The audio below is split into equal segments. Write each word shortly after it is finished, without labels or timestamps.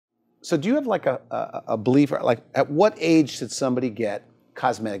So do you have like a belief, like at what age should somebody get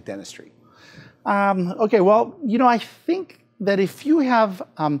cosmetic dentistry? Okay, well, I think that if you have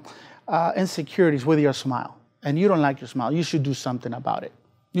insecurities with your smile and you don't like your smile, you should do something about it.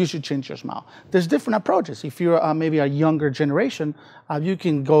 You should change your smile. There's different approaches. If you're maybe a younger generation, you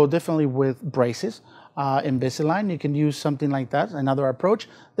can go differently with braces. Invisalign, you can use something like that, another approach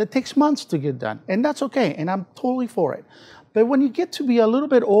that takes months to get done. And that's okay, and I'm totally for it. But when you get to be a little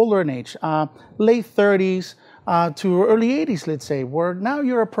bit older in age, late 30s to early 80s, let's say, where now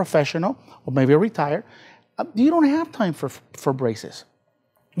you're a professional, or maybe a retired, you don't have time for braces.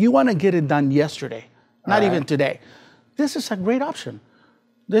 You want to get it done yesterday, not even today. This is a great option.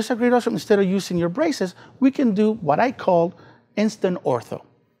 This is a great option. Instead of using your braces, we can do what I call instant ortho.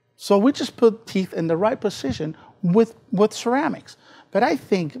 So we just put teeth in the right position with ceramics. But I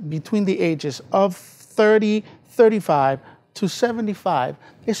think between the ages of 30, 35 to 75,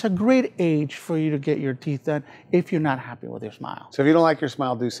 it's a great age for you to get your teeth done if you're not happy with your smile. So if you don't like your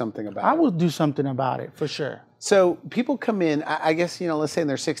smile, do something about it. I will do something about it, for sure. So people come in, I guess, let's say in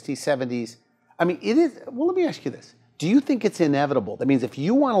their 60s, 70s. I mean, it is, well, let me ask you this. Do you think it's inevitable? That means if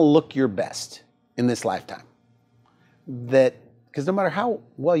you want to look your best in this lifetime, because no matter how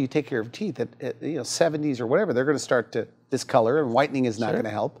well you take care of teeth at 70s or whatever, they're going to start to discolor, and whitening is not going to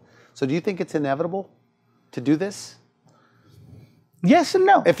help. So do you think it's inevitable to do this? Yes and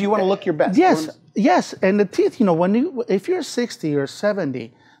no. If you want to look your best. Yes. And the teeth, if you're 60 or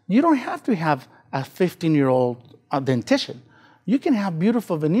 70, you don't have to have a 15-year-old dentition. You can have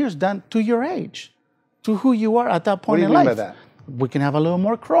beautiful veneers done to your age, to who you are at that point in life. What do you mean by that? We can have a little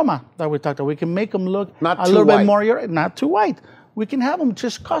more chroma that we talked about. We can make them look not a little bit more, not too white. We can have them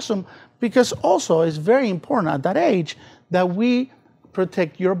just custom, because also it's very important at that age that we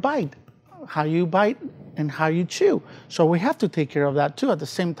protect your bite, how you bite and how you chew. So we have to take care of that too at the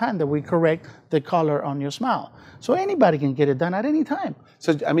same time that we correct the color on your smile. So anybody can get it done at any time.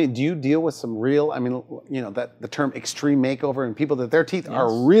 So, I mean, do you deal with some real, the term extreme makeover, and people that their teeth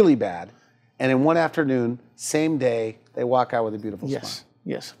are really bad, and in one afternoon, same day, they walk out with a beautiful smile?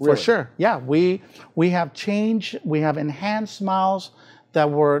 Yes, really? For sure. Yeah, we have changed, we have enhanced smiles that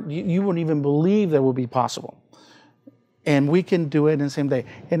you wouldn't even believe that would be possible. And we can do it in the same day.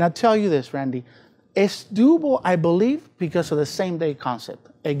 And I'll tell you this, Randy, it's doable, I believe, because of the same day concept.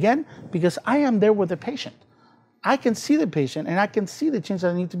 Again, because I am there with the patient. I can see the patient and I can see the changes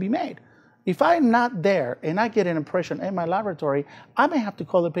that need to be made. If I'm not there and I get an impression in my laboratory, I may have to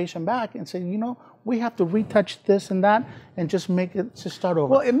call the patient back and say, we have to retouch this and that and just make it to start over.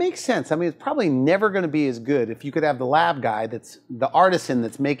 Well, it makes sense. I mean, it's probably never going to be as good if you could have the lab guy that's the artisan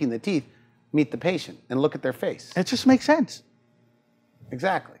that's making the teeth meet the patient and look at their face. It just makes sense.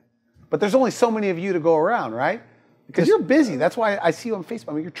 Exactly. But there's only so many of you to go around, right? Because you're busy. That's why I see you on Facebook.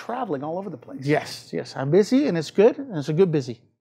 I mean, you're traveling all over the place. Yes. I'm busy, and it's good, and it's a good busy.